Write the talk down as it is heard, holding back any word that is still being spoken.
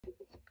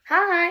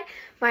Hi,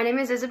 my name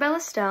is Isabella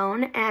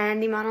Stone,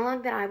 and the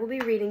monologue that I will be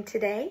reading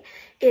today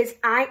is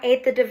I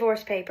Ate the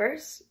Divorce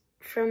Papers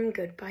from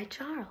Goodbye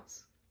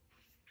Charles.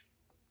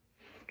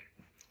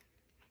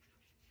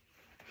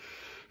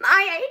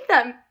 I ate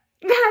them.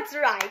 That's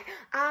right.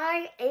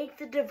 I ate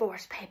the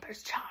divorce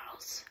papers,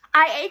 Charles.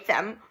 I ate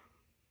them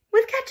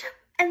with ketchup,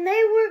 and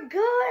they were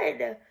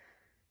good.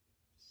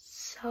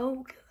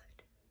 So good.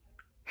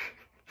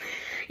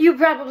 You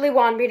probably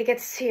want me to get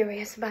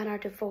serious about our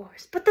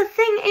divorce. But the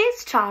thing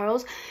is,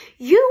 Charles,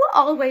 you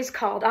always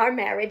called our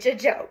marriage a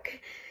joke.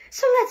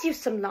 So let's use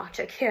some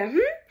logic here,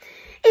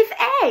 If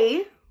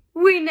A,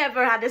 we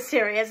never had a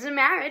serious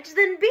marriage,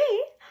 then B,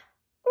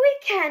 we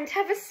can't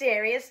have a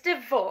serious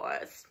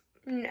divorce.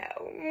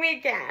 No,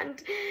 we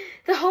can't.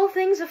 The whole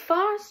thing's a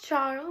farce,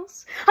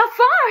 Charles. A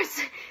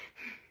farce!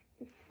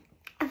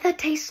 That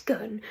tastes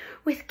good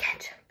with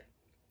ketchup.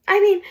 I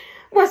mean,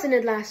 wasn't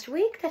it last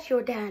week that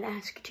your dad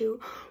asked you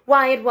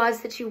why it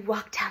was that you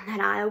walked down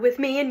that aisle with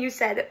me and you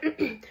said,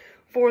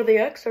 for the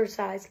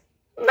exercise?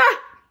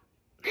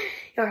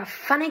 You're a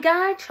funny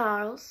guy,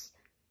 Charles.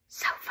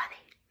 So funny.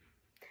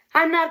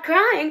 I'm not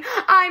crying.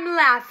 I'm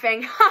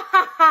laughing. Ha,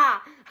 ha,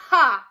 ha,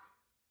 ha.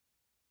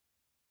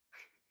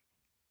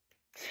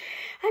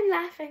 I'm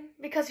laughing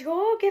because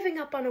you're giving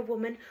up on a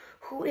woman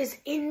who is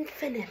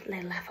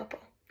infinitely lovable.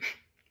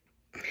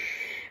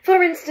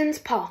 For instance,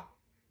 Paul.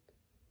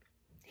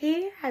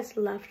 He has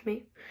loved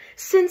me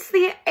since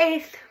the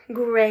 8th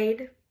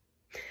grade.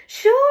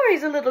 Sure,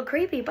 he's a little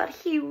creepy, but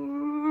he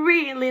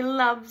really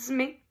loves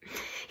me.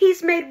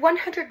 He's made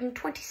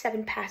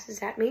 127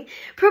 passes at me,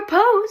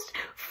 proposed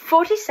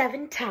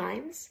 47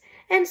 times,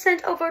 and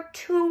sent over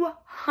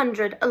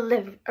 200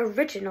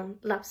 original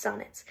love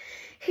sonnets.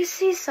 He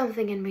sees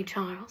something in me,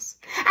 Charles,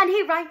 and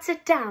he writes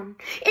it down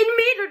in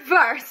metered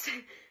verse.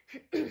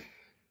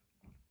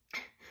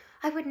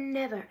 I would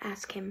never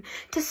ask him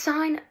to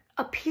sign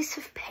a piece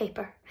of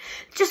paper,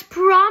 just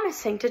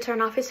promising to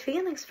turn off his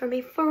feelings for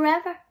me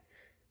forever.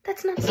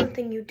 That's not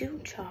something you do,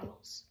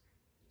 Charles.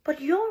 But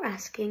you're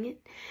asking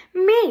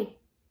me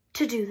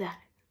to do that.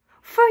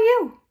 For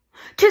you.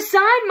 To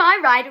sign my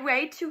right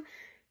away to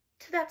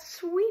that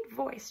sweet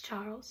voice,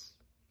 Charles.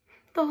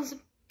 Those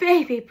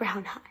baby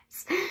brown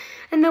eyes.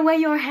 And the way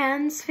your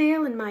hands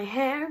feel in my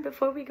hair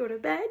before we go to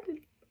bed.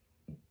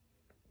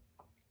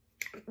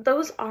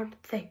 Those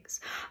aren't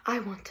things I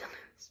want to lose.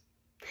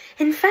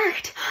 In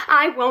fact,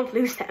 I won't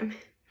lose them.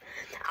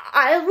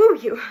 I'll woo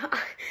you.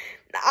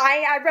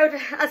 I wrote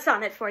a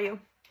sonnet for you.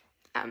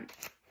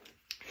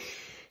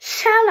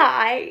 Shall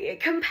I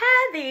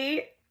compare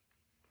thee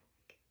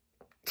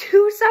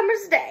to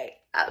summer's day?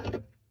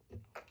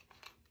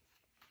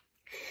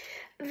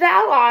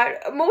 Thou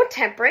art more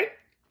temperate.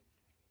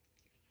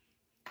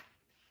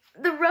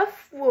 The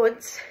rough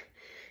woods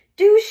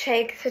do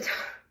shake the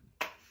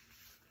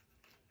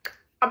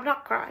I'm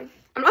not crying.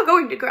 I'm not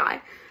going to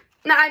cry.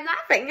 No, I'm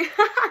laughing.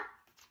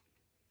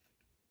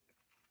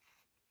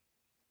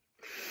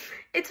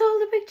 It's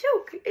all a big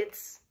joke.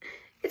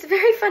 It's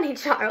very funny,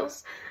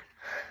 Charles.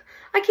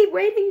 I keep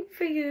waiting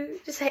for you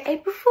to say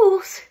April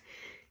Fools,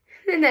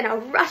 and then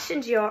I'll rush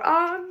into your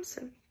arms.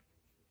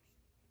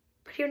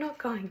 But you're not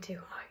going to, are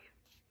you?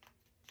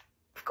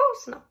 Of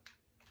course not.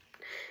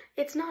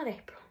 It's not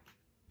April.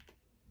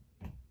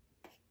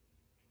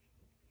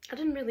 I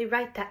didn't really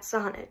write that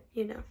sonnet,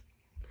 you know.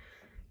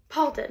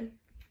 Paul did.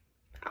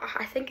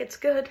 I think it's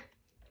good.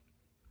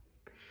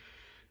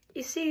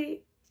 You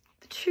see,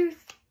 the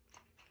truth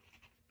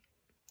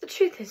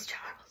is,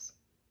 Charles,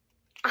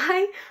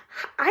 I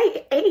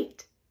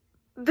ate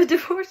the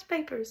divorce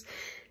papers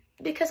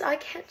because I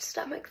can't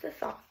stomach the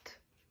thought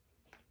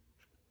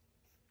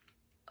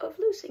of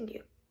losing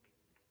you.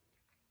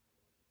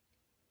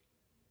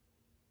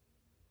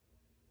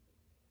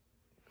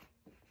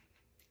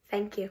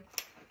 Thank you.